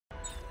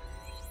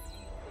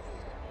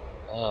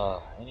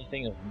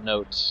Anything of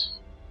note?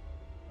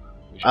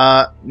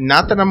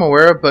 Not that I'm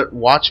aware of, but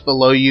watch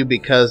below you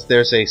because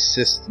there's a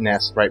cyst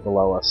nest right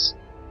below us.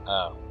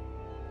 Oh.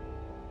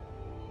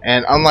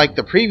 And unlike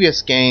the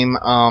previous game,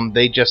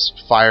 they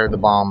just fire the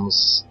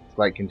bombs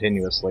like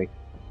continuously.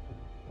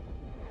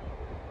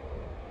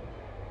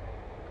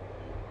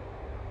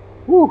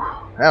 Whew,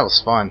 that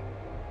was fun.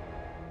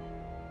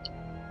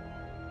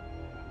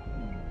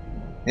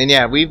 And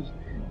yeah, we've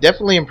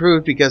definitely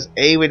improved because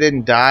A, we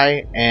didn't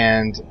die,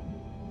 and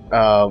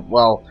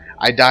well,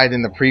 I died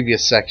in the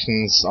previous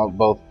sections,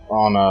 both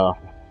on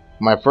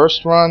my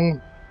first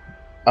run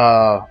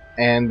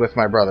and with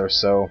my brother.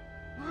 So.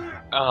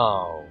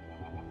 Oh,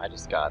 I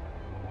just got.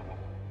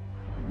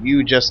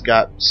 You just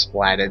got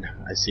splatted.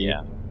 I see.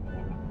 Yeah.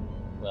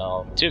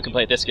 Well, 2 can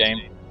play this game.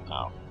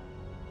 Oh.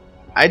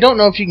 I don't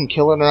know if you can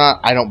kill it or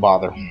not. I don't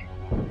bother.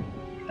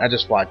 I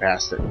just fly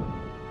past it.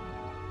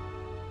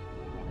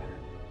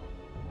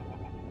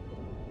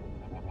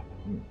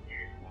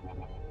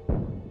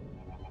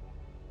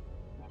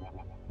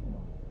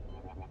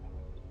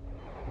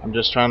 I'm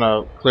just trying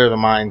to clear the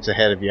mines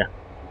ahead of you.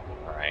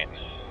 Alright.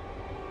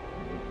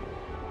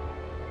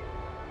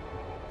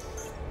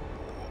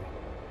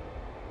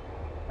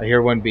 I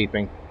hear one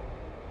beeping.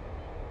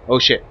 Oh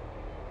shit.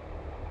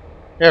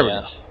 There we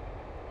go.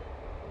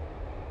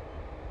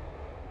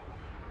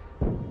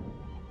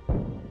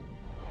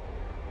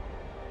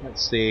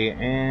 Let's see,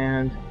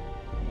 and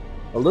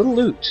a little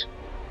loot.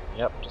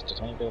 Yep, just a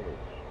tiny bit of loot.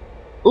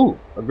 Ooh,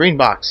 a green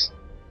box.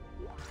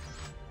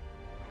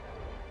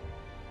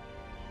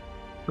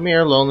 Come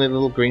here, lonely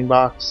little green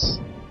box.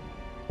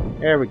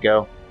 There we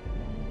go.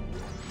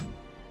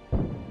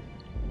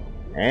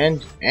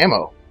 And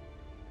ammo.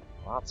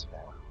 Lots of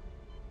ammo.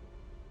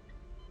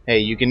 Hey,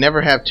 you can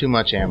never have too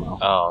much ammo.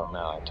 Oh, no,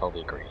 I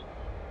totally agree.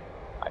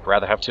 I'd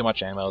rather have too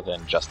much ammo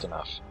than just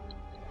enough.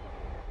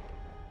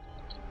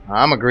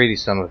 I'm a greedy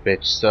son of a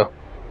bitch, so...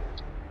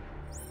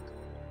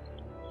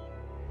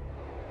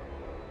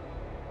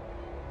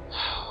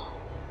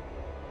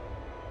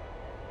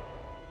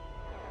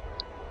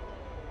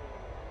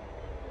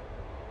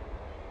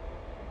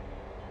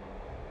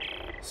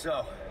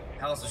 So,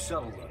 how's the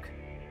shuttle look?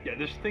 Yeah,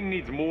 this thing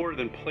needs more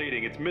than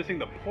plating. It's missing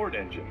the port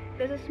engine.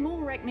 There's a small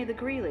wreck near the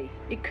Greeley.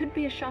 It could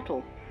be a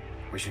shuttle.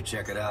 We should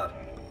check it out.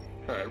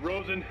 Alright,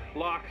 Rosen,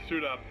 lock,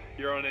 suit up.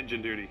 You're on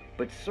engine duty.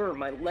 But sir,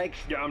 my legs...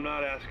 Yeah, I'm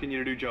not asking you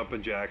to do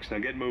jumping jacks. Now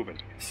get moving.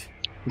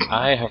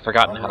 I have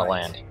forgotten how to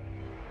land.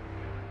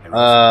 Hey,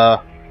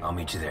 Rosen, I'll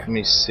meet you there. Let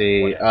me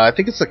see. I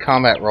think it's the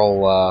combat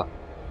roll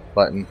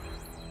button.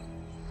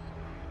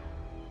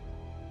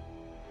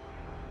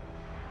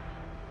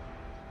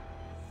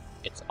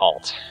 It's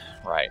Alt.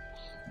 Right.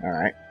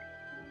 Alright.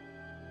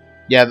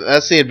 Yeah,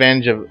 that's the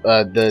advantage of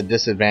the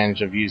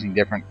disadvantage of using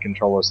different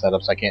controller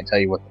setups. I can't tell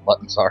you what the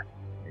buttons are.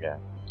 Yeah.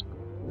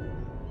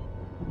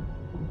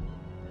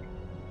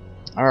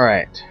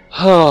 Alright.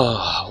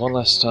 One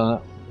last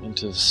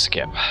into the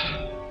skip.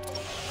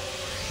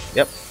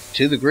 Yep,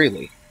 to the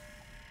Greeley.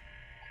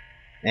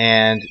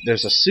 And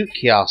there's a suit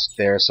kiosk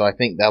there, so I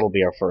think that'll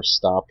be our first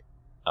stop.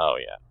 Oh,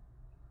 yeah.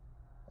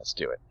 Let's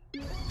do it.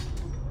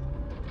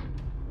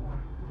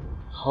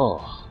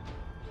 Oh.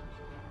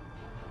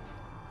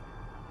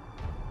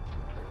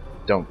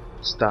 Don't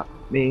stop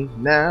me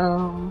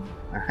now.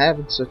 I'm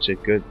having such a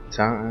good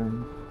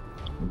time.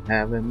 I'm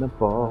having a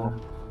ball.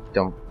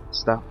 Don't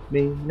stop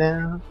me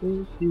now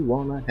if you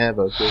wanna have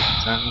a good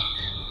time.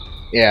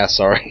 Yeah,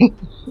 sorry.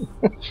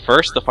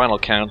 First, the final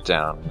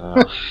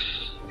countdown.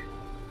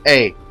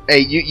 Hey,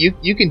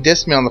 you can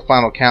diss me on the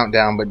final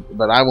countdown,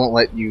 but I won't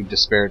let you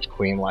disparage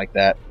Queen like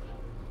that.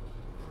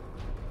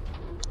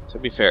 To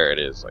be fair, it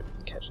is like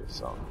a catchy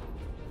song.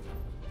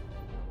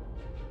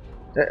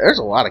 There's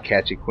a lot of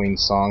catchy Queen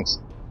songs.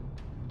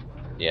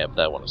 Yeah, but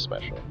that one is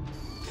special.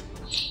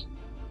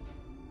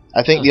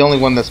 I think the only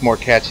one that's more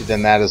catchy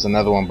than that is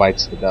Another One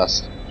Bites the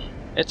Dust.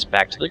 It's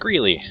back to the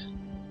Greeley.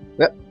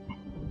 Yep.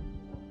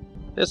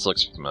 This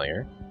looks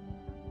familiar.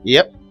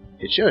 Yep,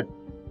 it should.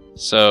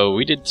 So,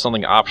 we did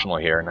something optional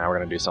here, now we're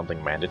going to do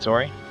something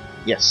mandatory?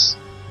 Yes.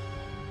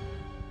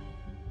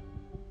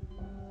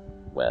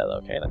 Well,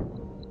 okay then.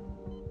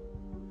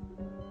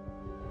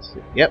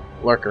 Yep,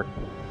 lurker.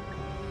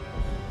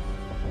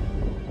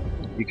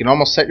 You can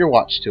almost set your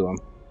watch to him.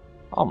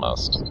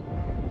 Almost.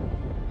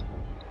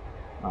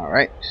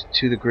 Alright,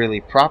 to the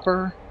Greeley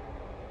proper.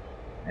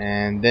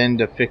 And then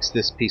to fix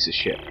this piece of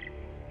shit.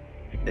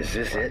 Is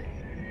this it?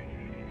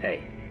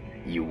 Hey,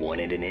 you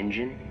wanted an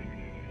engine?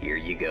 Here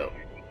you go.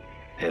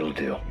 It'll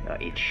do.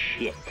 It's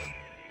shit.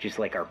 Just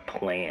like our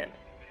plan.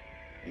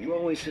 You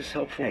always this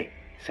helpful. Hey,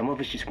 some of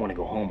us just want to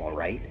go home,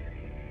 alright?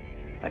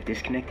 I've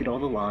disconnected all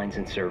the lines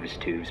and service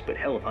tubes, but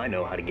hell if I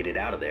know how to get it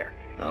out of there.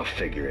 I'll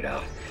figure it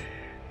out.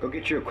 Go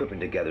get your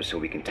equipment together so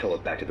we can tow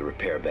it back to the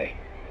repair bay.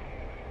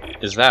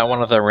 Is that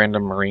one of the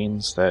random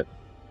Marines that...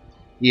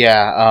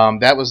 Yeah,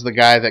 that was the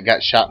guy that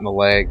got shot in the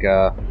leg.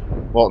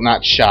 Well,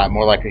 not shot,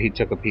 more like he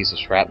took a piece of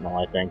shrapnel,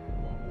 I think.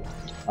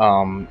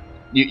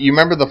 You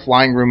remember the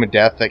flying room of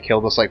death that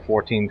killed us like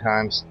 14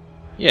 times?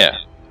 Yeah.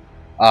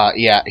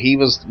 Yeah, he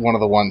was one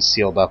of the ones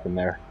sealed up in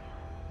there.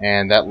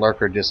 And that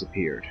lurker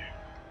disappeared.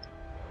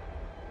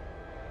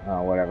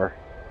 Oh, whatever.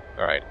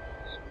 Alright.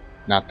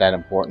 Not that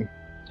important.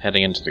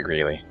 Heading into the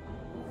Greeley.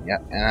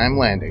 Yep, and I'm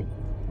landing.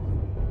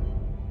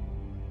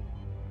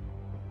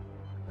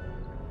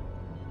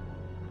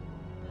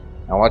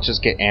 Now watch us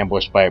get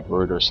ambushed by a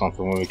brute or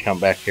something when we come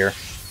back here.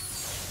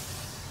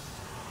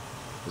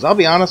 Because I'll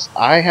be honest,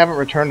 I haven't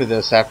returned to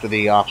this after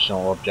the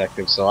optional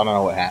objective, so I don't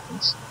know what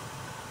happens.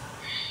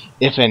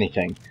 If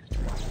anything.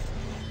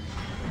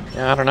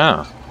 Yeah, I don't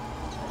know.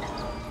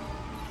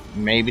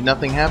 Maybe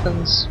nothing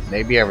happens,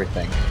 maybe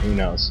everything. Who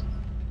knows?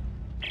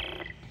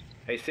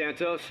 Hey,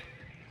 Santos.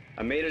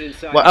 I made it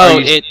inside. What, Oh,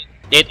 you-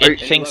 it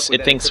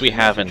thinks we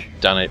haven't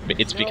done it, but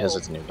it's because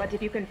it's new. But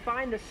if you can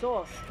find the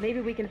source, maybe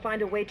we can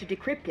find a way to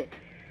decrypt it.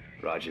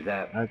 Roger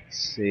that. Let's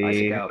see.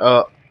 Isaac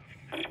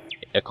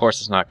Of course,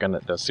 it's not gonna.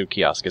 The suit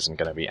kiosk isn't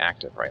gonna be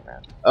active right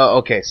now. Oh,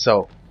 okay,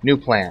 so, new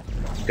plan.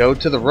 Go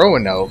to the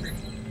Roanoke.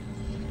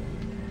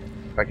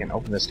 If I can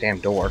open this damn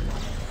door.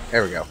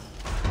 There we go.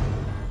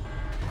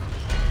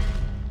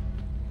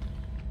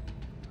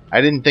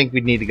 I didn't think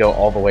we'd need to go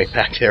all the way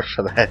back there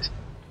for that.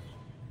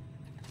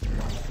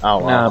 Oh,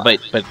 well. No,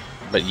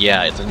 but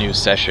yeah, it's a new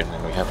session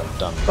and we haven't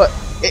done. But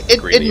it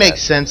Greeley makes yet.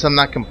 sense. I'm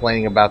not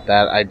complaining about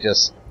that.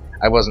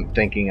 I wasn't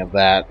thinking of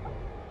that.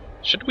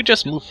 Should we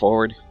just move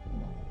forward?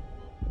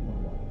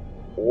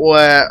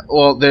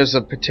 Well, there's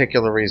a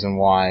particular reason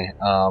why.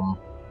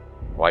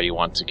 Why you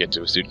want to get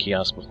to a suit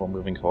kiosk before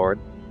moving forward?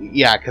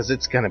 Yeah, because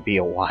it's gonna be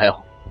a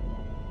while.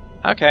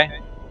 Okay,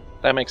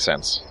 that makes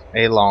sense.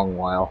 A long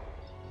while.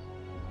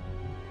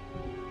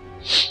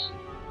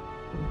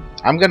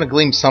 I'm gonna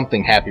glean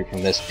something happy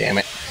from this, damn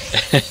it.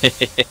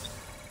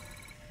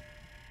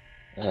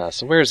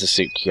 So where's the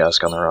suit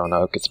kiosk on the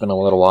Roanoke? It's been a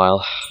little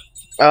while.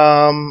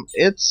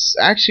 It's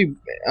actually,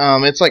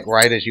 it's like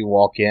right as you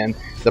walk in.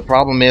 The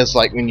problem is,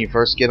 like, when you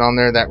first get on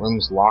there, that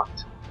room's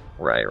locked.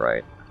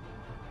 Right.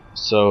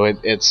 So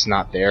it's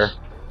not there.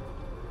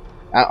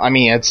 I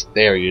mean, it's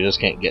there, you just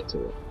can't get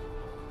to it.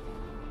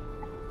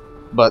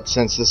 But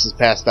since this is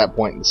past that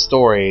point in the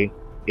story,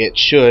 it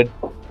should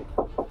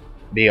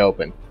be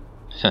open.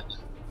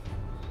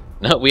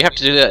 No, we have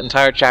to do that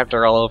entire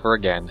chapter all over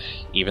again,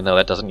 even though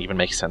that doesn't even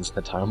make sense in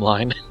the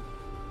timeline.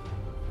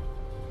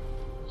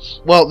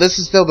 Well, this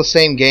is still the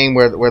same game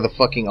where the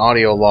fucking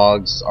audio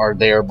logs are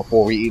there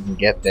before we even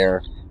get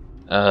there.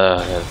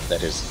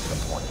 That is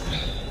the point.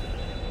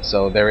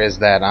 So there is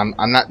that. I'm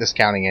not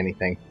discounting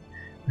anything.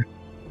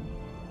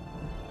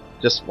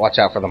 Just watch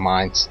out for the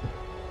mines.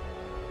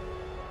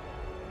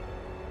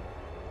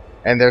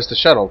 And there's the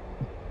shuttle.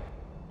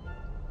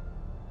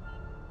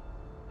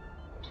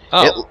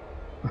 Oh.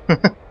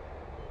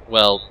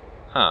 Well,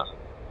 huh.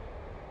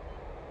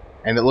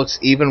 And it looks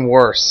even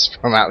worse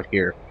from out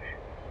here.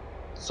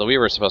 So we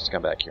were supposed to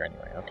come back here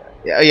anyway, okay.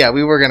 Yeah,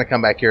 we were gonna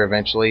come back here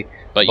eventually.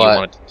 But you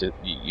wanted to,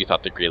 you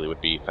thought that Greeley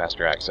would be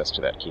faster access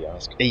to that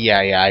kiosk. Yeah,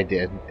 I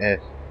did.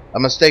 A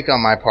mistake on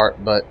my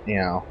part, but, you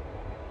know.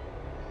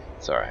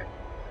 It's alright.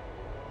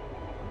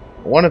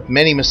 One of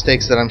many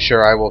mistakes that I'm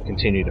sure I will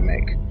continue to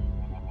make.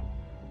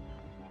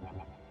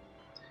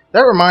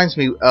 That reminds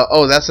me,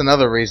 oh, that's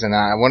another reason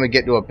I want to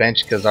get to a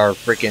bench, because our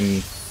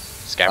freaking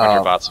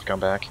Scavenger bots have come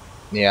back.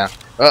 Yeah,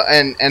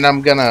 and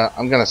I'm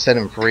gonna set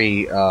him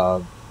free,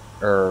 or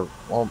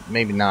well,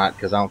 maybe not,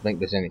 because I don't think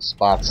there's any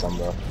spots on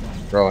the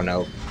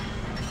Roanoke.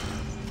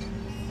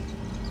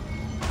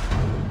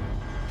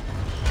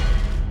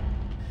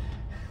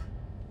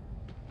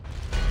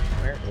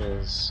 Where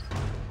is?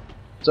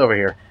 It's over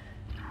here.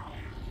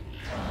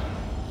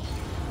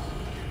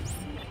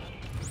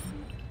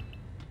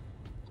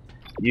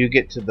 You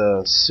get to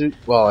the suit.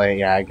 Well,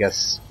 yeah, I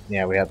guess.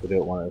 Yeah, we have to do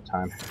it one at a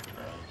time.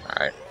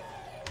 Alright.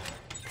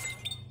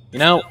 You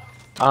know,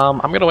 I'm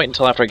gonna wait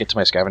until after I get to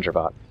my scavenger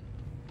bot.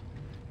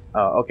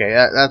 Oh, okay,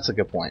 that's a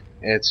good point.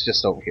 It's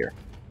just over here.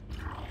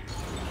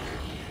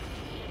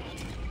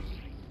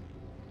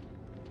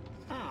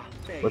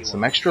 With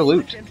some extra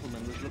loot.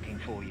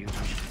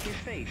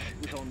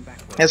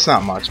 It's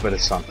not much, but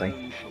it's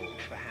something.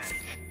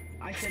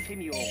 I sent him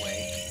your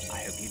way. I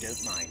hope you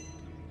don't mind.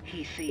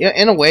 Yeah,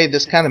 in a way,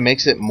 this kind of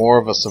makes it more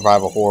of a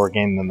survival horror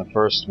game than the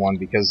first one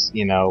because,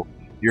 you know,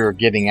 you're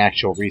getting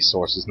actual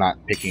resources, not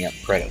picking up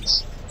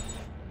credits.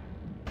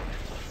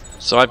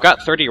 So I've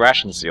got 30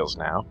 ration seals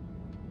now.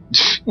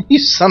 You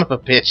son of a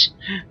bitch.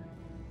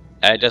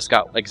 I just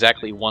got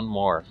exactly one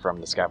more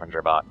from the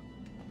scavenger bot.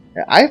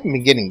 I haven't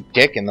been getting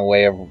dick in the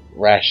way of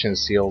ration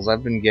seals.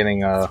 I've been getting,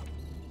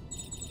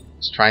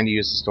 just trying to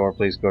use the store,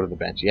 please go to the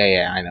bench.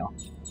 Yeah, I know.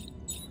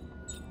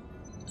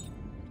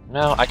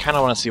 No, I kind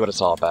of want to see what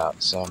it's all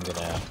about, so I'm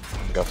gonna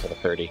go for the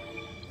 30.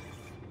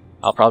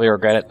 I'll probably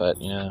regret it,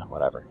 but, yeah,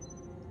 whatever.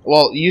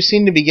 Well, you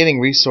seem to be getting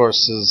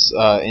resources,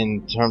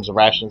 in terms of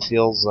ration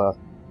seals, a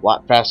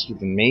lot faster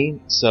than me,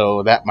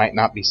 so that might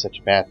not be such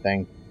a bad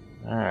thing.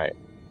 Alright.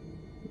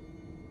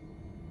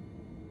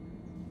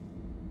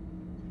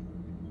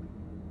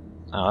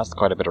 Oh, that's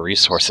quite a bit of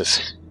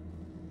resources.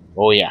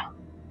 Oh, yeah.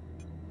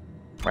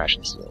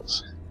 Ration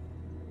seals.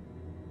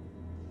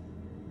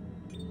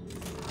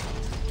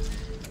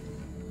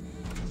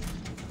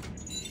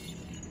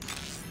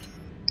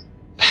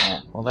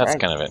 Well, that's Right.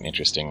 kind of an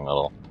interesting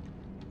little...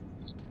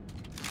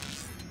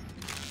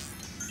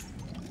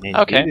 Indeed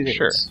Okay, it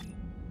sure. is.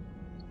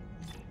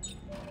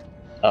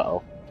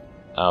 Uh-oh.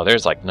 Oh,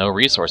 there's like no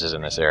resources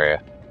in this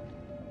area.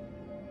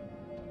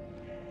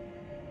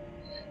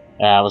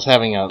 Yeah, I was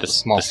having a The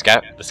small...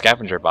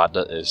 scavenger bot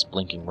is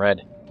blinking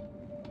red.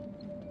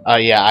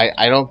 Yeah,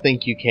 I don't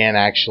think you can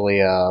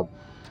actually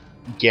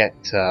get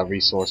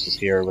resources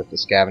here with the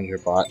scavenger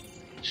bot.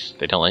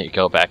 They don't let you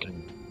go back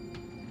and...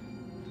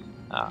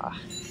 Ah.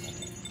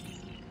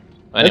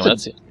 That's Anyway,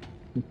 let's see.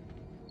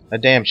 A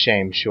damn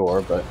shame,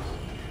 sure, but...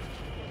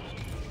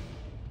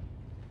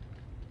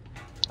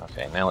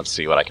 Okay, now let's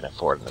see what I can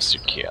afford in the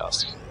suit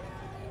kiosk.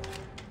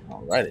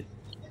 Alrighty.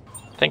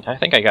 I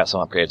think I got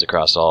some upgrades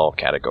across all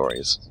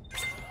categories.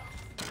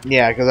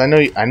 Yeah, because I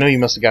know you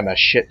must have gotten a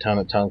shit ton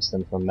of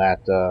tungsten from that.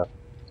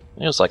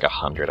 It was like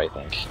 100, I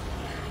think.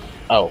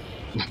 Oh,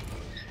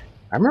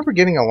 I remember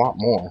getting a lot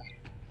more,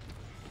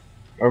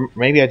 or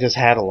maybe I just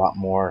had a lot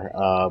more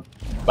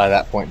by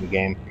that point in the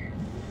game.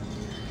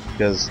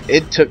 Because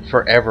it took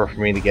forever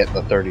for me to get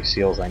the 30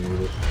 seals I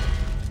needed.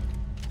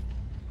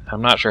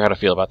 I'm not sure how to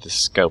feel about this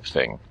scope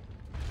thing.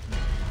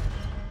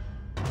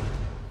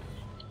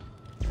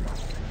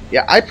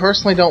 Yeah, I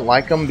personally don't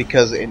like them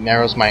because it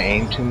narrows my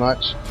aim too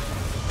much.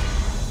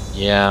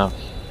 Yeah.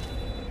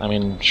 I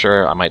mean,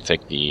 sure, I might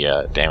take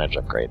the damage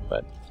upgrade,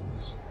 but...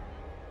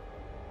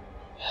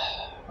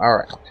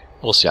 Alright.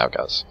 We'll see how it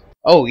goes.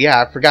 Oh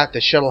yeah, I forgot the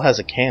shuttle has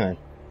a cannon.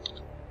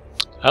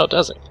 Oh,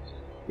 does it?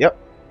 Yep.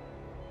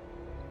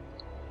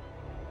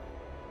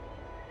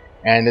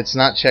 And it's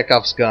not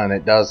Chekhov's gun,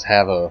 it does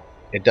have a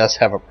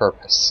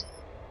purpose.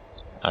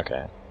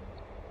 Okay.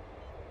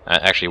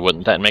 Actually,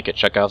 wouldn't that make it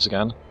Chekhov's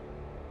gun?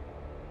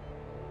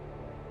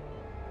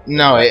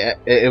 No,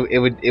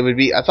 it would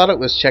be. I thought it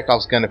was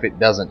Chekhov's gun if it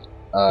doesn't.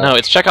 No,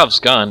 it's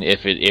Chekhov's gun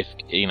if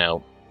you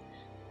know,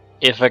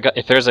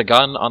 if there's a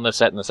gun on the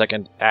set in the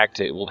second act,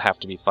 it will have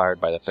to be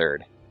fired by the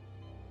third.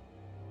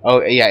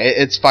 Oh yeah,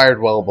 it's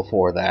fired well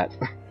before that.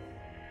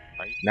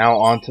 Now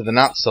on to the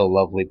not so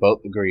lovely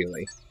boat, the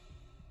Greeley.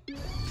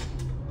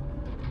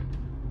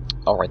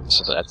 All right,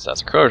 so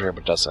that's Crozier,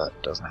 but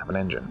doesn't have an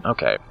engine.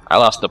 Okay, I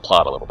lost the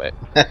plot a little bit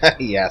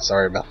Yeah,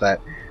 sorry about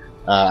that.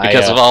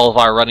 because of all of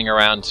our running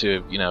around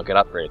to get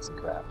upgrades and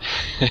crap.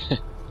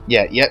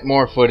 Yeah, yet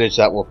more footage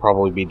that will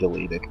probably be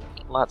deleted.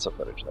 Lots of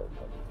footage that will be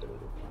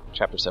deleted.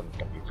 Chapter 7 is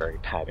going to be very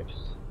padded.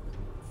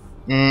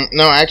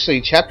 No,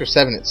 actually, Chapter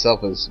 7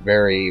 itself is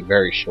very,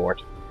 very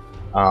short.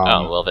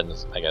 Oh well, then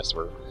I guess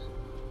a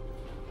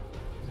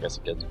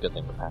good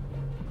thing for padding.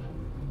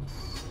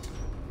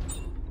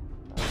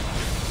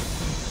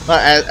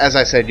 As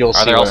I said, you'll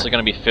see. Are there also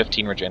going to be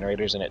 15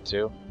 regenerators in it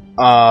too?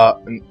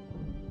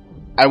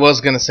 I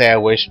was gonna say I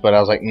wish, but I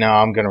was like, no,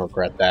 I'm gonna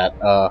regret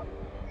that.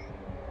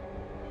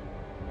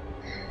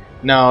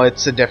 No,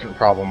 it's a different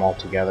problem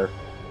altogether.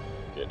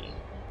 Good.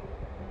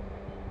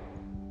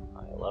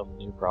 I love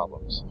new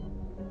problems.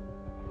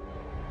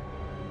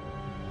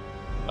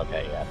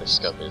 Okay, yeah, this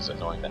scope is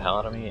annoying the hell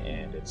out of me,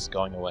 and it's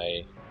going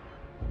away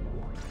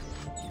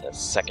the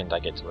second I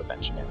get to a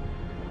bench again.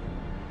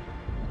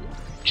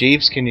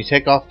 Jeeves, can you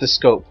take off the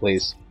scope,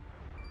 please?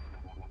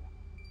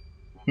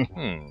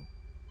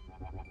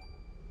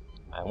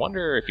 I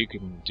wonder if you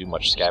can do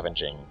much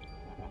scavenging.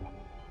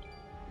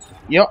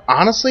 You know,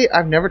 honestly,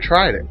 I've never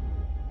tried it.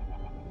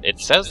 It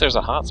says there's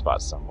a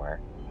hotspot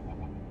somewhere.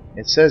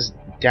 It says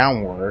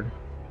downward.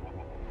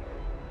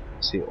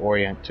 Let's see,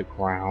 orient to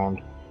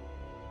ground.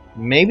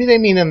 Maybe they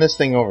mean in this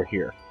thing over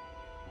here.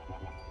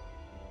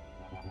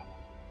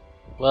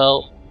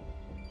 Well,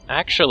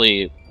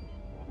 actually,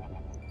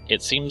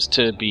 it seems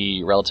to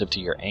be relative to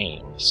your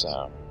aim,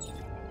 so...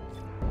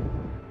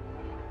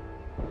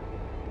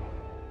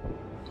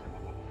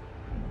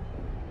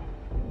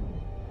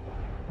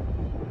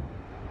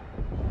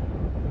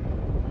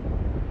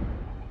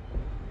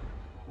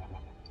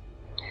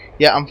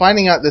 Yeah, I'm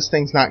finding out this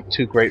thing's not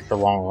too great for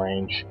long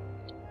range.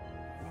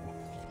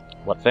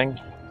 What thing?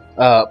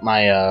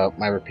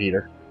 My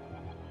repeater.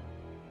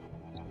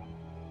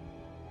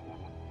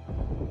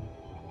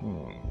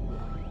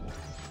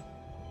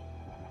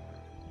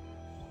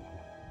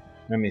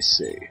 Let me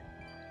see.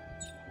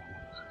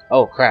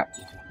 Oh crap!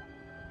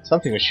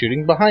 Something was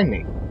shooting behind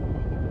me.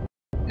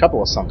 A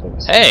couple of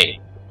somethings. Hey,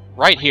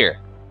 right here.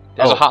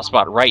 There's Oh. a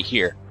hotspot right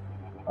here.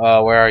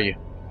 Where are you?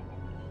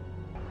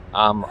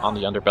 On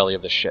the underbelly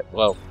of the ship.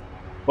 Whoa.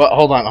 Well,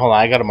 hold on.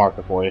 I got a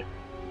marker for you.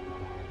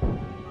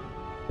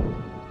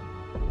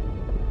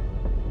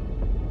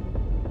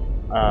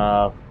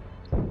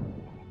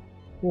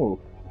 Ooh.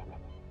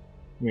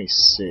 Let me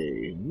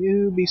see.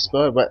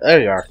 Newbiespud, but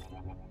there you are.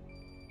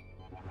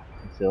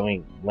 So let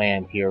me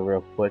land here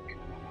real quick.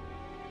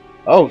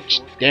 Oh,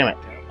 damn it!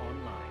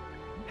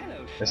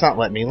 It's not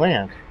letting me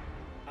land.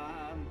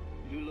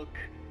 You look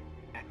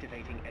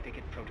activating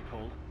etiquette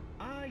protocol.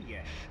 Ah,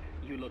 yes.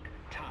 You look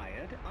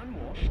tired,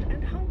 unwashed,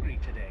 and hungry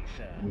today,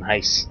 sir.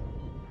 Nice.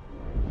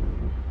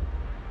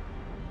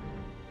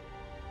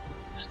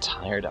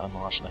 Tired,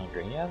 unwashed, and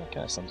hungry. Yeah, that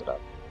kind of sums it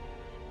up.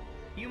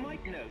 You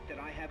might note that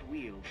I have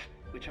wheels.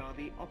 which are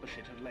the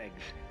opposite of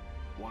legs.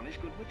 One is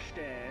good with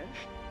stairs,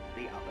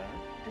 the other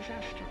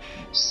disastrous.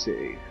 Let's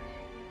see.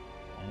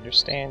 I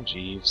understand,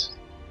 Jeeves.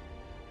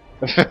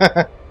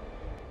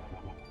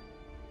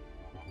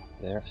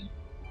 There.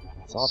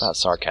 It's all about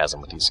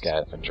sarcasm with these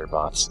scavenger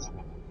bots.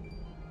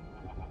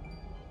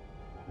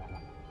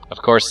 Of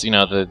course, you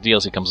know, the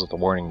DLC comes with a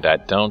warning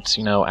that don't,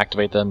 you know,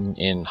 activate them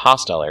in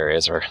hostile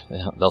areas or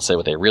they'll say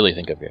what they really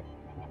think of you.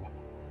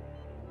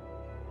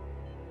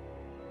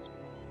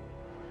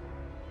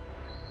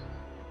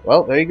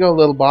 Well, there you go,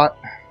 little bot.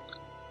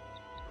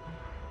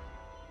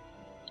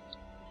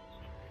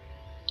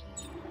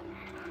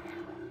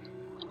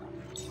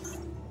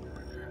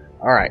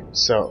 Alright,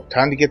 so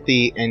time to get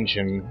the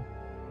engine,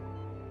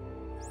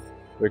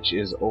 which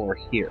is over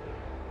here.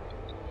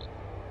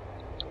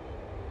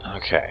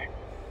 Okay.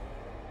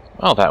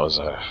 Well, that was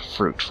a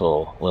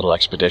fruitful little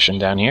expedition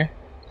down here.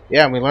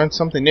 Yeah, and we learned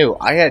something new.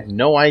 I had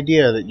no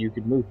idea that you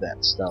could move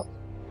that stuff.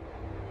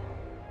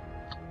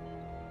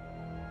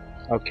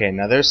 Okay,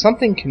 now there's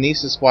something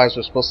kinesis-wise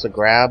we're supposed to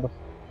grab,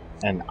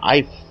 and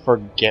I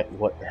forget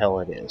what the hell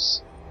it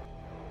is.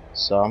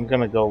 So I'm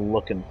gonna go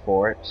looking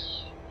for it.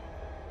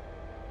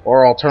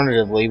 Or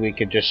alternatively, we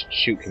could just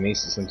shoot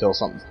kinesis until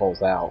something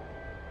falls out.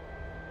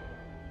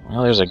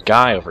 Well, there's a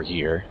guy over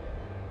here.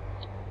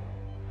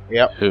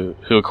 Yep. Who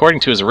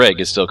according to his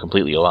rig, is still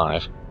completely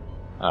alive.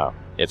 Oh,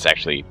 it's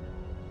actually...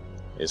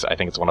 I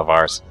think it's one of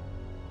ours.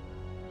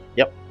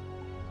 Yep.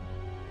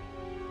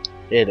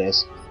 It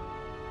is.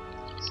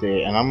 Let's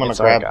see, and I'm gonna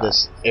grab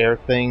this air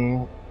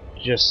thing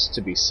just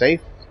to be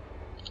safe.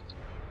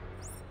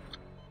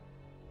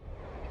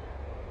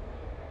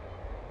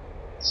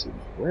 Let's see,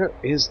 where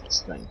is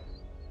this thing?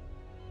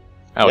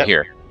 Oh, Yep.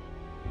 Here.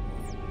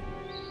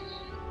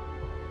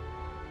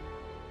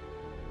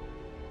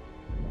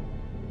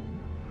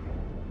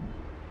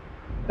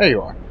 There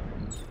you are.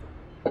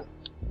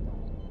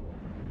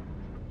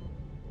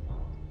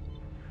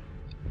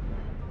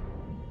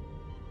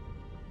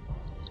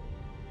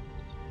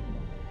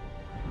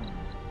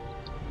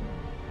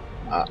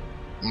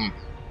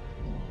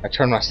 I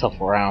turned myself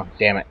around.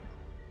 Damn it.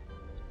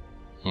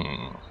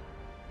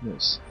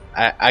 Yes.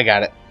 I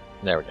got it.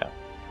 There we go.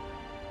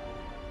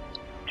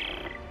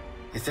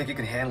 You think you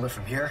can handle it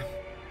from here?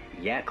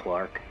 Yeah,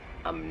 Clark.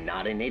 I'm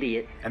not an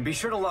idiot. And be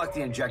sure to lock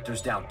the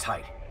injectors down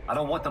tight. I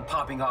don't want them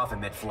popping off in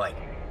mid-flight.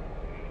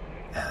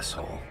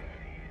 Asshole.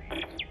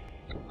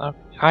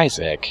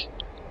 Isaac.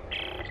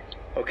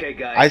 Okay,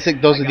 guys.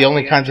 Isaac, those I are the got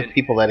only kinds of engine.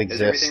 people that Is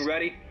exist. everything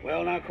ready?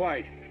 Well, not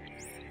quite.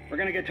 We're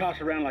gonna get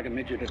tossed around like a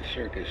midget at a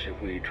circus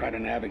if we try to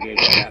navigate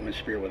the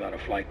atmosphere without a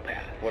flight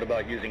path. What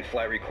about using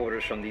flight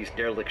recorders from these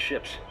derelict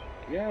ships?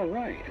 Yeah,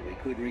 right. We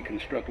could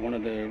reconstruct one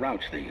of the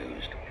routes they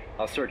used.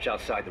 I'll search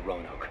outside the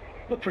Roanoke.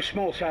 Look for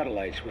small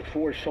satellites with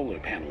 4 solar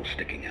panels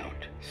sticking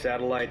out.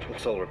 Satellites with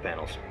solar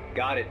panels.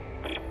 Got it.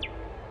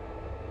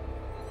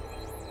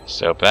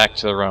 So back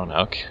to the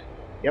Roanoke.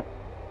 Yep.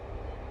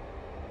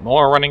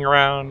 More running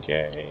around,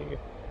 yay.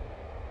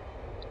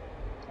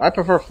 I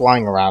prefer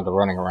flying around to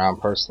running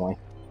around, personally.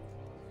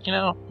 You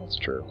know, that's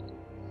true.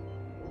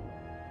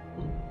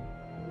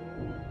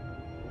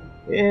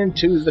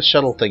 Into the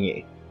shuttle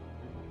thingy.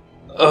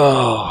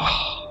 Oh.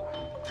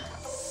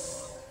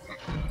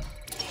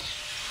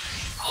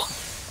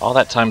 All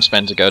that time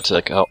spent to go to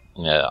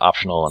the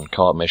optional and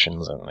co-op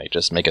missions, and they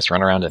just make us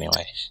run around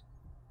anyway.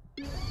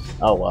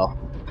 Oh well.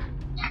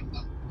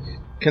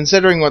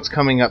 Considering what's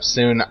coming up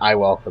soon, I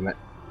welcome it.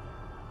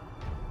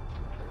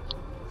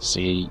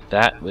 See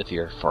that with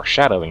your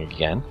foreshadowing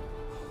again.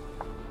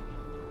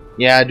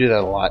 Yeah, I do that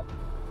a lot.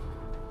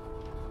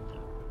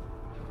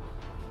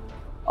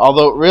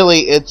 Although,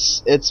 really,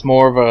 it's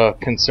more of a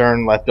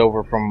concern left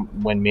over from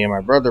when me and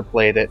my brother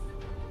played it.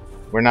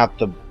 We're not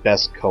the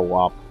best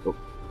co-op.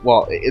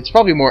 Well, it's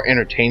probably more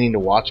entertaining to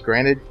watch,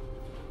 granted.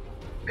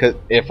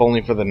 If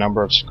only for the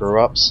number of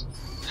screw-ups.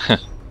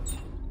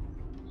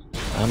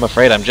 I'm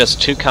afraid I'm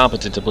just too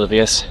competent,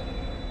 Oblivious.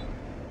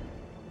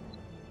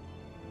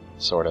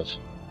 Sort of.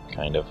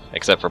 Kind of.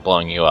 Except for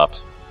blowing you up.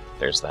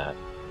 There's that.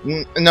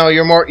 No,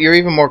 you're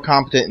even more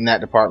competent in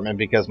that department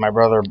because my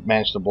brother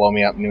managed to blow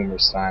me up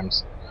numerous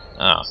times.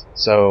 Oh.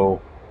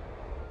 So,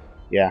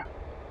 yeah.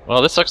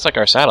 Well, this looks like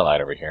our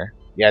satellite over here.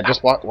 Yeah,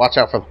 just watch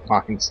out for the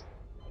mines.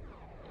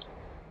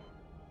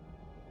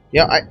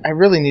 Yeah, I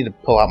really need to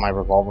pull out my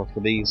revolver for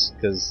these,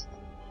 because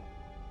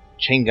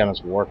chain gun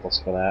is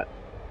worthless for that.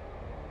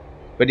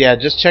 But yeah,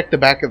 just check the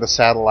back of the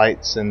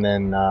satellites, and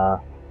then,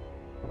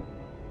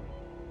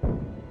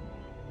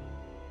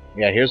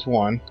 yeah, here's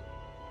one.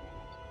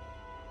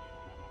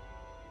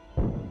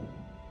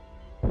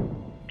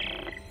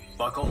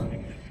 Buckle,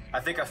 I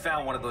think I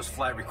found one of those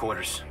flight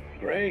recorders.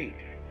 Great.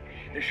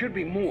 There should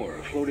be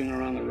more floating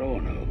around the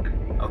Roanoke.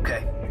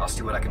 Okay, I'll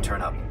see what I can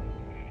turn up.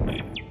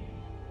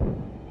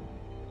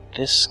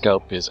 This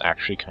scope is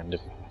actually kind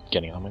of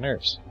getting on my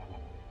nerves.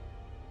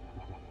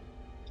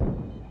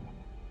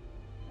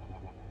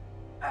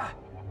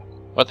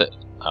 What the?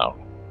 Oh.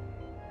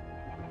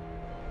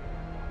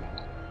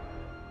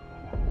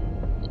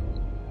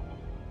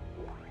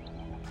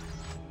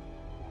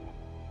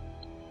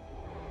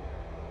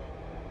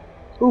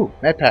 Ooh,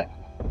 med pack.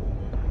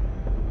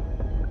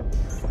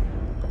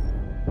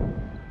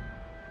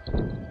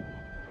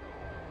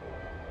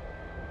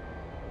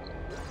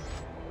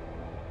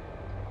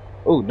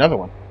 Ooh, another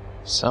one.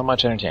 So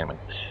much entertainment.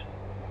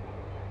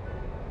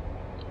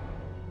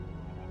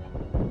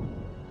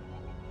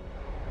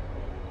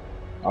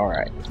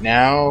 Alright,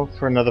 now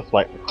for another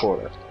flight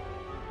recorder.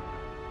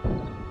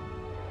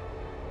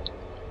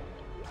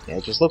 Yeah,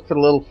 just look for the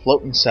little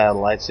floating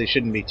satellites. They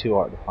shouldn't be too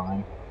hard to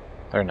find.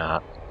 They're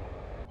not.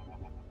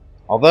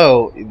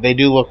 Although, they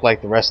do look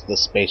like the rest of the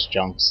space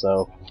junk,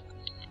 so...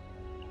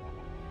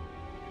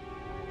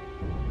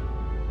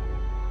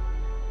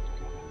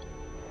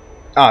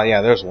 Ah,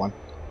 yeah, there's one.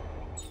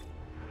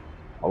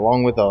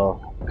 Along with a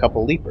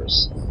couple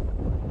leapers.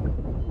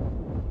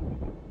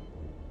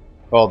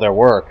 Well, there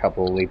were a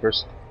couple of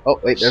leapers. Oh,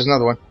 wait, there's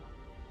another one.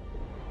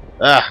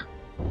 Ah!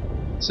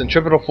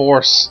 Centripetal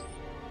force.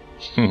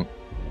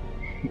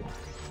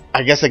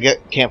 I guess I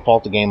can't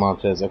fault the game on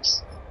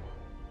physics.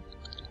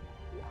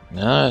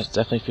 No, it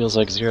definitely feels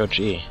like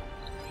 0G.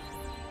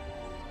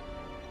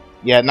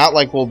 Yeah, not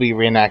like we'll be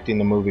reenacting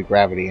the movie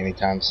Gravity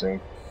anytime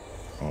soon.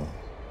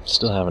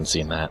 Still haven't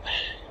seen that.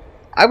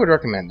 I would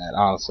recommend that,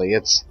 honestly.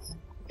 It's...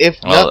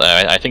 Well,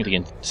 I think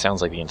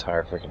sounds like the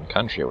entire freaking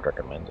country would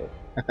recommend it.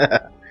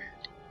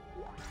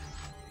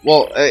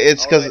 Well,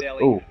 it's because...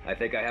 Right, I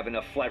think I have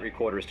enough flight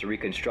recorders to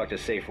reconstruct a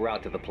safe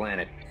route to the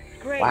planet.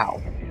 Great.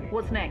 Wow.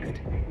 What's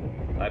next?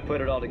 I put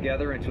it all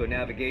together into a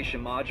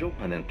navigation module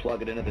and then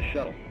plug it into the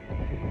shuttle.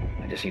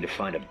 I just need to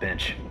find a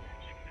bench.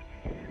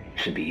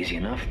 Should be easy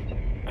enough.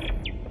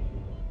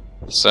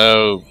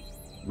 So,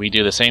 we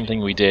do the same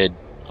thing we did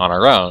on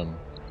our own,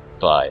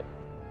 but...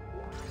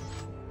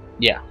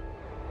 Yeah.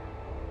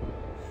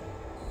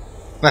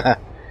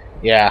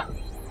 Yeah.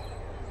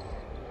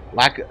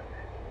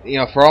 You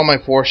know, for all my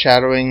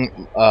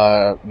foreshadowing,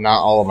 not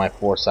all of my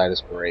foresight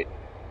is great.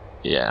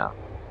 Yeah.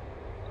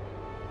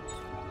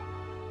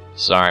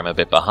 Sorry, I'm a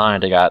bit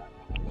behind. I got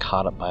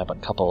caught up by a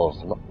couple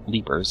of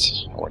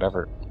leapers, or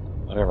whatever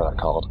they're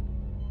called.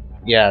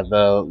 Yeah,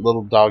 the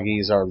little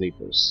doggies are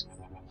leapers.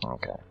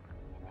 Okay.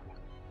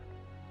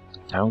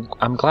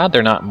 I'm glad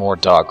they're not more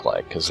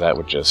dog-like, because that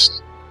would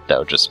just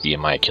be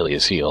my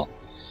Achilles heel.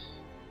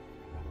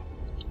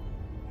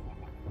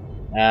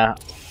 Yeah.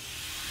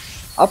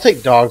 I'll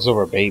take dogs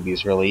over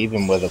babies, really,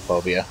 even with a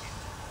phobia.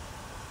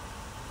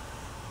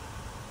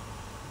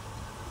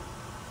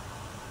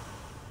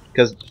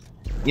 Because,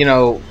 you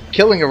know,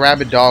 killing a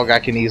rabid dog I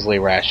can easily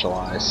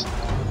rationalize.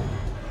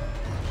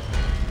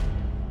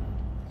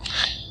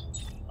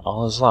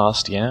 All is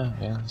lost, yeah,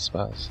 I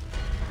suppose.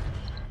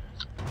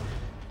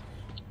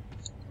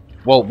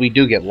 Well, we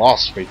do get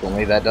lost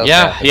frequently, that does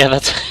happen. Yeah,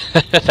 that's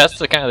that's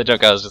the kind of the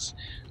joke I was just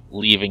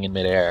leaving in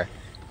midair.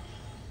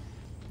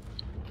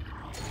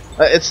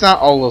 It's not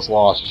all is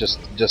lost,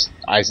 just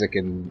Isaac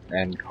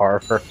and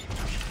Carver.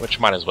 Which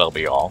might as well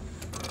be all.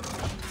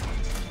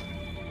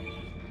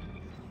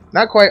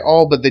 Not quite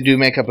all, but they do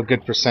make up a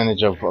good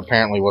percentage of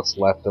apparently what's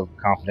left of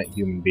competent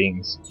human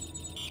beings.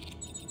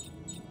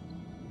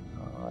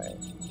 Alright.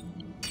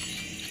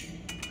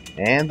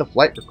 And the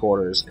flight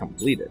recorder is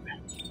completed.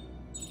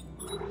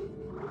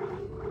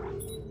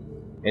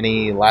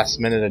 Any last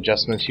minute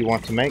adjustments you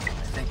want to make?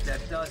 I think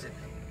that does it.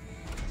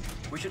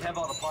 We should have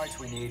all the parts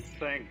we need.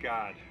 Thank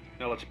God.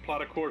 Now let's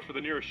plot a course for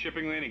the nearest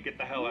shipping lane and get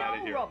the hell out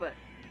of here. No, Robert.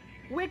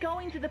 We're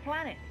going to the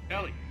planet.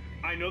 Ellie,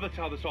 I know that's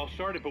how this all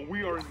started, but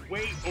we are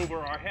way over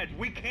our heads.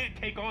 We can't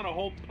take on a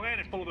whole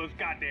planet full of those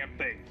goddamn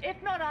things. If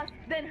not us,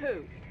 then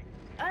who?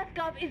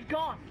 EarthGov is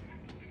gone.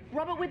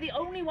 Robert, we're the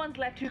only ones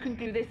left who can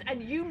do this,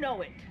 and you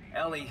know it.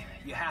 Ellie,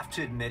 you have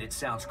to admit it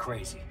sounds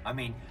crazy. I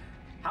mean,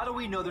 how do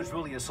we know there's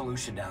really a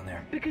solution down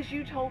there? Because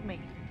you told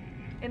me.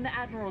 In the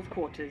Admiral's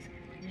quarters,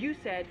 you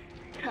said,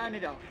 turn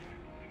it off.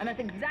 And that's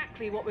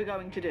exactly what we're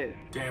going to do.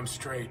 Damn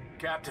straight.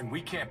 Captain,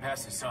 we can't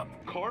pass this up.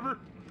 Carver,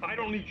 I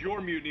don't need your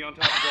mutiny on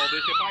top of all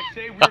this. If I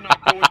say we're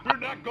not going, we're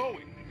not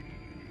going.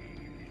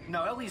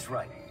 No, Ellie's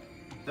right.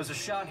 There's a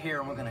shot here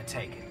and we're gonna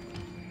take it.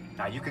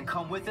 Now you can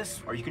come with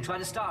us, or you can try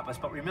to stop us,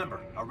 but remember,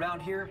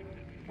 around here,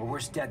 we're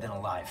worse dead than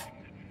alive.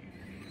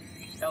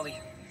 Ellie,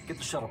 get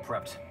the shuttle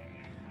prepped.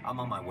 I'm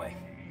on my way.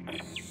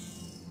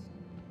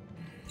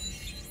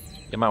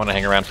 You might want to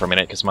hang around for a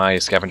minute, because my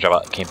scavenger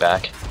bot came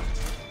back.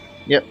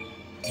 Yep.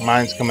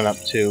 Mine's coming up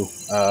too.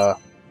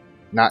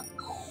 Not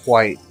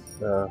quite.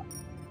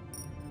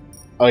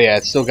 Oh yeah,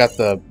 it's still got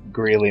the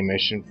Greeley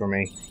mission for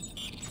me.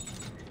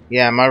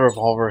 Yeah, my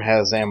revolver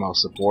has ammo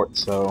support,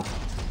 so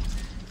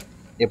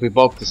if we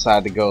both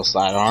decide to go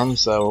sidearm,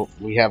 so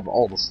we have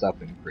all the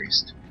stuff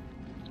increased.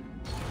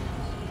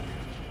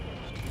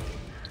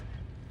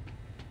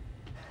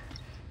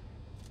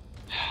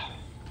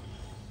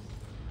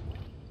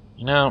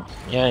 You know,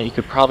 yeah, you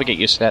could probably get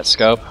used to that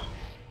scope,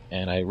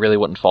 and I really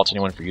wouldn't fault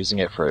anyone for using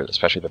it for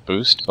especially the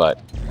boost, but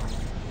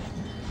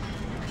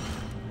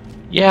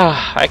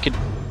yeah, I could.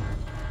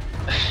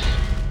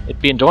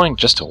 It'd be annoying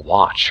just to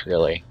watch,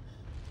 really.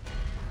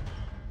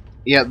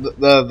 Yeah,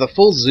 the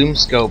full zoom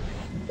scope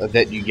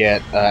that you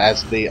get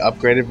as the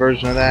upgraded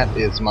version of that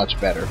is much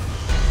better.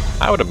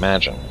 I would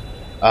imagine.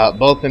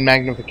 Both in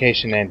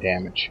magnification and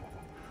damage.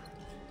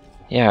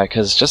 Yeah,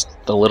 because just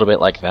a little bit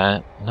like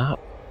that, not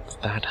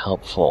that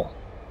helpful.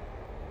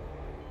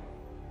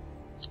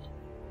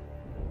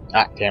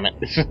 Ah, damn it.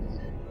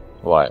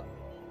 What?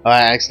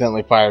 I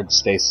accidentally fired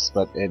stasis,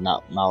 but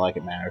not like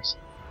it matters.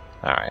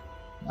 Alright.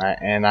 Alright,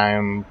 and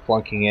I'm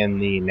flunking in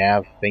the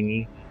nav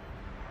thingy.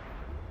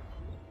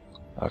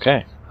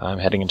 Okay, I'm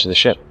heading into the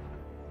ship.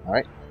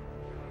 Alright.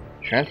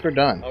 Transfer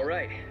done.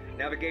 Alright,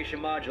 navigation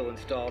module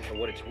installed for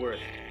what it's worth.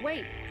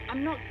 Wait,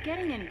 I'm not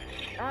getting any.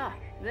 Ah,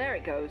 there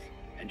it goes.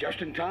 And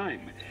just in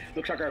time.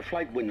 Looks like our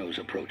flight window's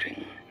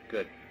approaching.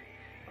 Good.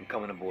 I'm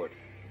coming aboard.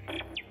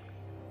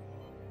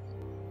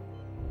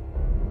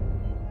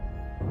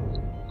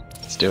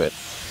 Let's do it.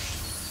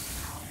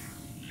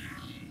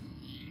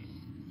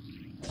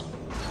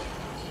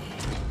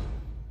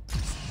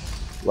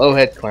 Low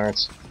head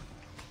clearance.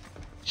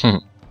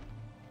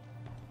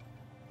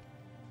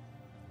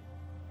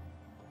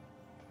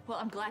 Well,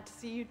 I'm glad to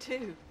see you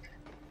too.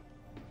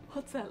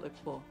 What's that look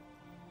for?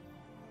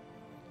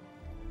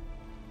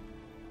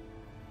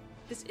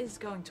 This is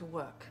going to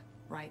work,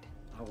 right?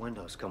 Our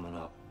window's coming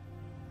up.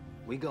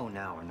 We go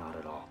now or not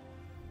at all.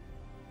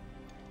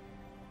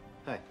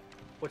 Hey,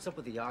 what's up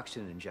with the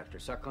oxygen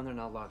injectors? How come they're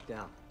not locked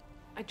down?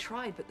 I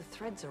tried, but the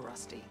threads are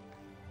rusty.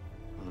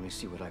 Well, let me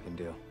see what I can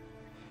do.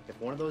 If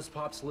one of those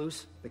pops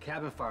loose, the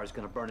cabin fire is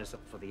going to burn us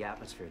up before the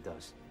atmosphere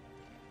does.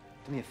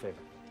 Do me a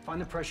favor. Find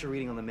the pressure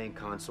reading on the main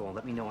console and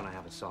let me know when I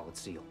have a solid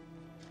seal.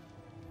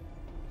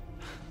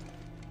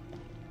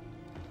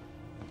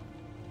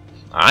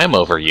 I'm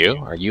over you.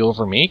 Are you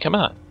over me? Come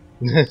on.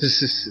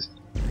 That's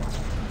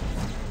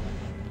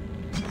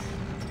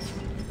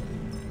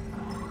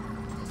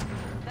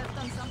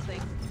done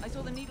something. I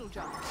saw the needle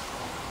jump.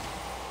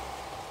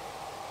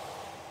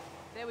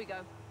 There we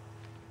go.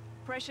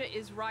 Pressure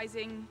is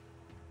rising,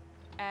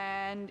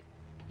 and...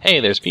 Hey,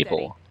 there's people.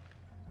 Steady.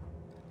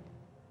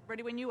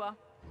 Ready when you are.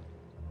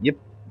 Yep.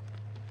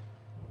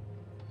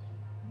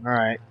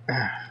 Alright.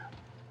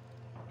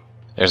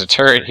 There's a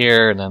turret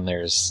here, and then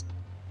there's...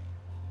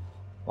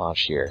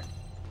 launch here.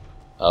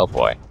 Oh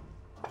boy.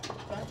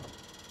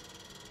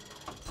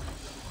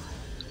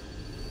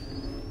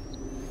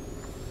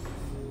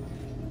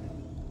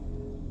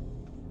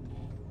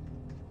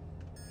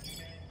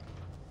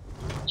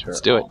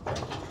 Let's do it.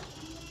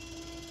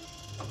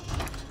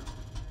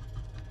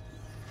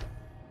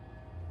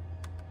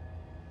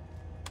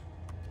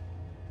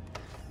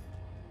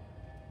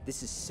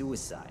 This is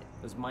suicide.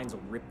 Those mines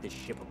will rip this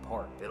ship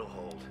apart. It'll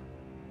hold.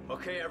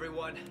 Okay,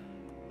 everyone.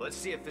 Let's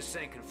see if this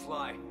thing can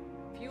fly.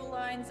 Fuel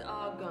lines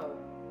are go.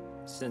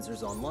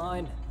 Sensors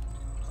online.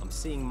 I'm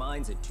seeing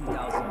mines at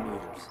 2,000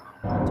 meters.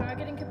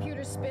 Targeting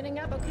computers spinning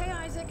up. Okay,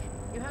 Isaac.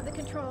 You have the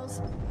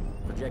controls.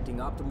 Projecting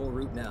optimal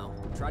route now.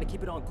 Try to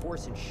keep it on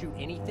course and shoot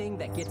anything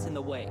that gets in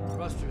the way.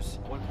 Thrusters,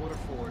 1/4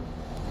 forward.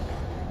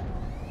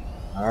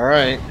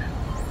 Alright.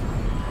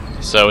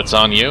 So it's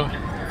on you?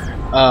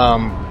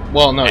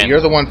 Well, no, And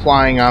you're the one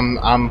flying,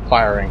 I'm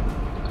firing.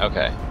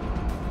 Okay.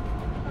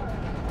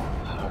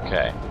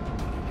 Okay.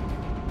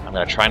 I'm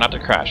gonna try not to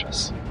crash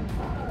us.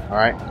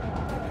 Alright.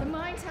 The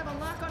mines have a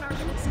lock on our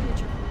heat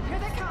signature. Here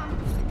they come.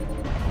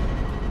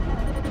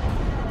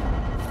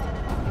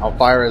 I'll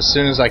fire as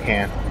soon as I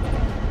can.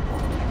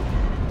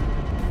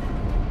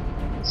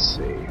 Let's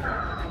see.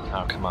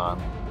 Oh, come on.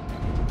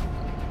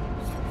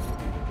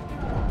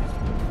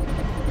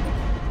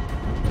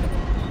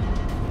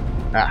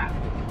 Ah.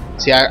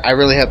 See, I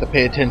really have to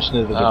pay attention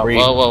to the debris.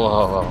 Whoa, whoa,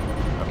 whoa, whoa.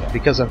 Okay.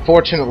 Because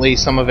unfortunately,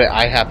 some of it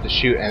I have to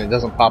shoot, and it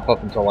doesn't pop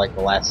up until like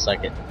the last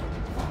second.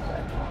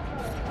 Okay.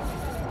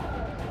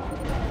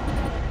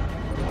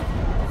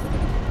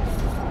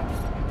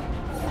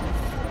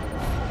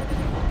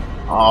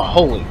 Oh,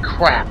 holy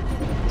crap!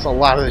 That's a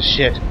lot of this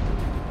shit.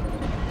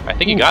 I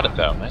think you got it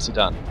though. Nicely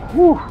done.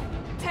 Whew.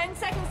 10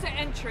 seconds to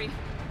entry.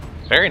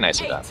 Very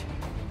nicely done.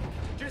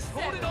 Just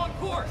hold it on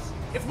course.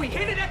 If we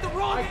hit it at the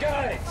wrong I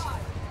got it.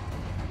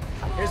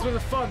 Here's where the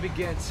fun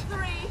begins.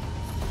 3,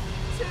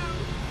 2,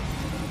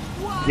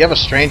 1. You have a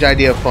strange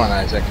idea of fun,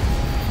 Isaac.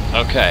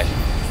 Okay.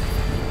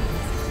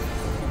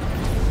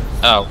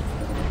 Oh.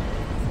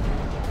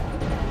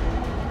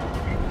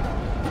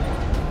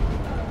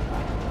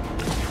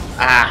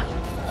 Ah.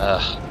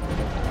 Ugh.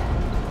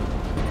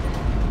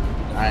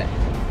 Alright.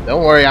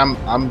 Don't worry,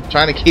 I'm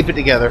trying to keep it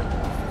together.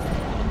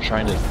 I'm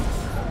trying to...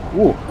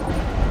 Ooh.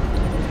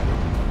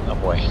 Oh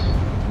boy.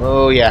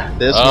 Oh yeah,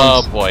 this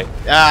Oh one's... boy.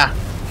 Ah.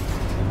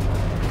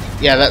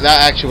 Yeah, that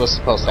actually was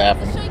supposed to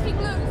happen. Shaking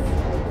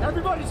loose.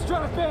 Everybody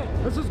strap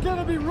in. This is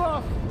gonna be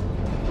rough.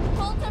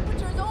 Hull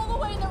temperature's all the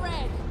way in the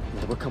red.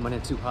 Yeah, we're coming in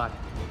too hot.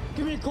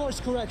 Give me a course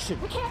correction.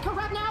 We can't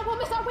correct now. We'll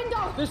miss our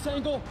window. This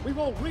angle, we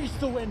won't reach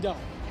the window.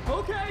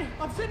 Okay,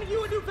 I'm sending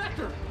you a new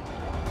vector.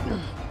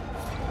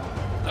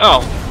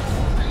 Oh.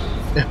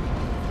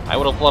 I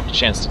would have loved a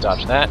chance to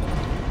dodge that.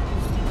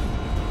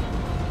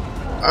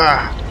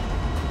 Ah.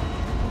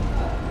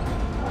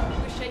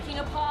 We're shaking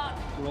apart.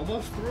 We're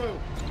almost through.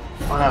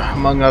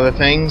 Among other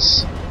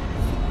things.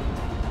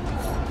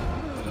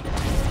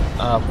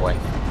 Oh boy.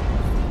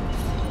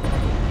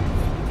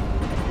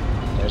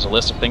 There's a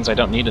list of things I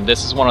don't need, and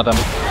this is one of them.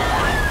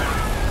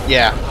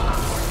 Yeah.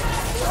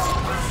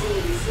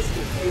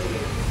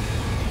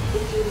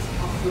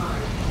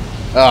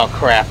 Oh,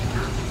 crap.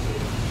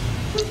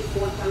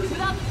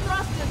 Without the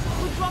thrusters,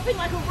 we're dropping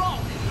like a rock.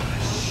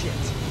 Shit.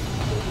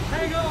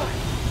 Hang on.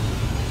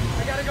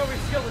 I gotta go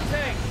reskill the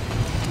tank.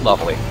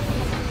 Lovely.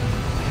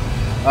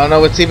 Oh no,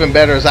 what's even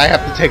better is I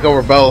have to take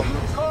over both.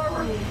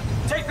 Carver,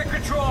 take the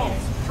controls.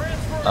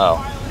 Transfer Oh.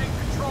 pilot and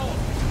control.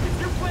 If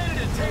you're planning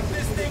to take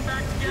this thing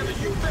back together,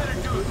 you better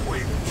do it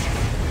quick.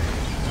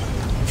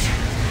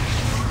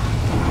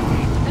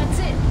 That's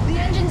it. The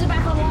engines are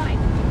back online.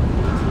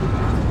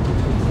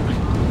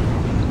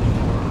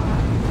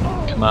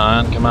 Come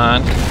on, come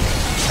on.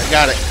 I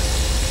got it.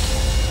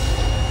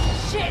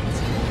 Shit!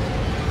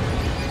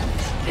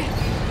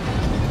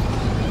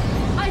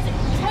 Isaac,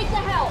 take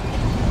the helm.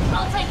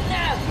 I'll take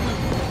now.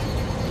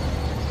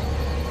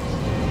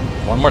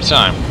 One more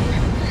time.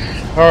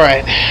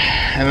 Alright.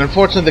 And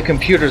unfortunately the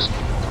computer's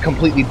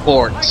completely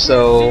borked,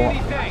 so...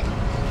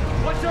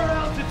 What's our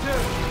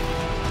altitude?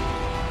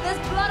 There's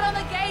blood on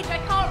the gauge. I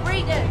can't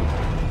read it.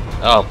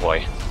 Oh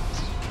boy.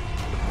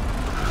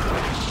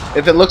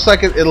 If it looks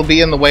like it'll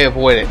be in the way,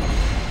 avoid it.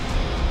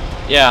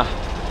 Yeah.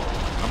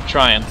 I'm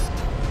trying.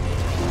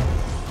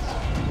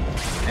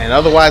 And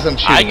otherwise I'm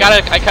shooting.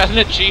 I got an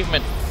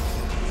achievement.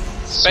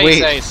 Space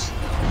Sweet. Ace.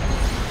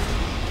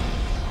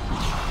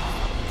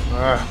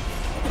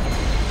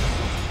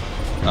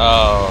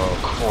 Oh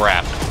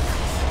crap.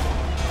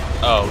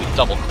 Oh,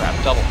 double crap.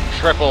 Double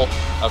triple.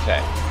 Okay.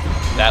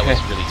 That was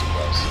really too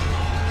close.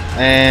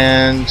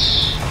 And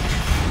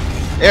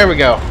there we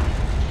go.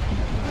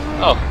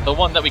 Oh, the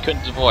one that we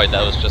couldn't avoid,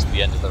 that was just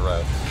the end of the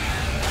road.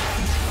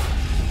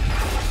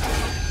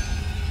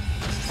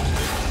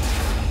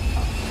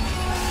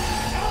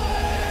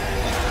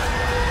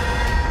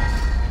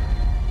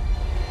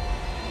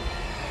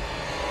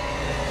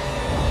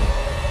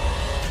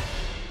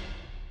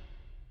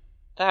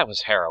 That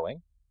was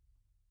harrowing.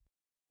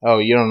 Oh,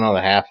 you don't know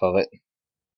the half of it.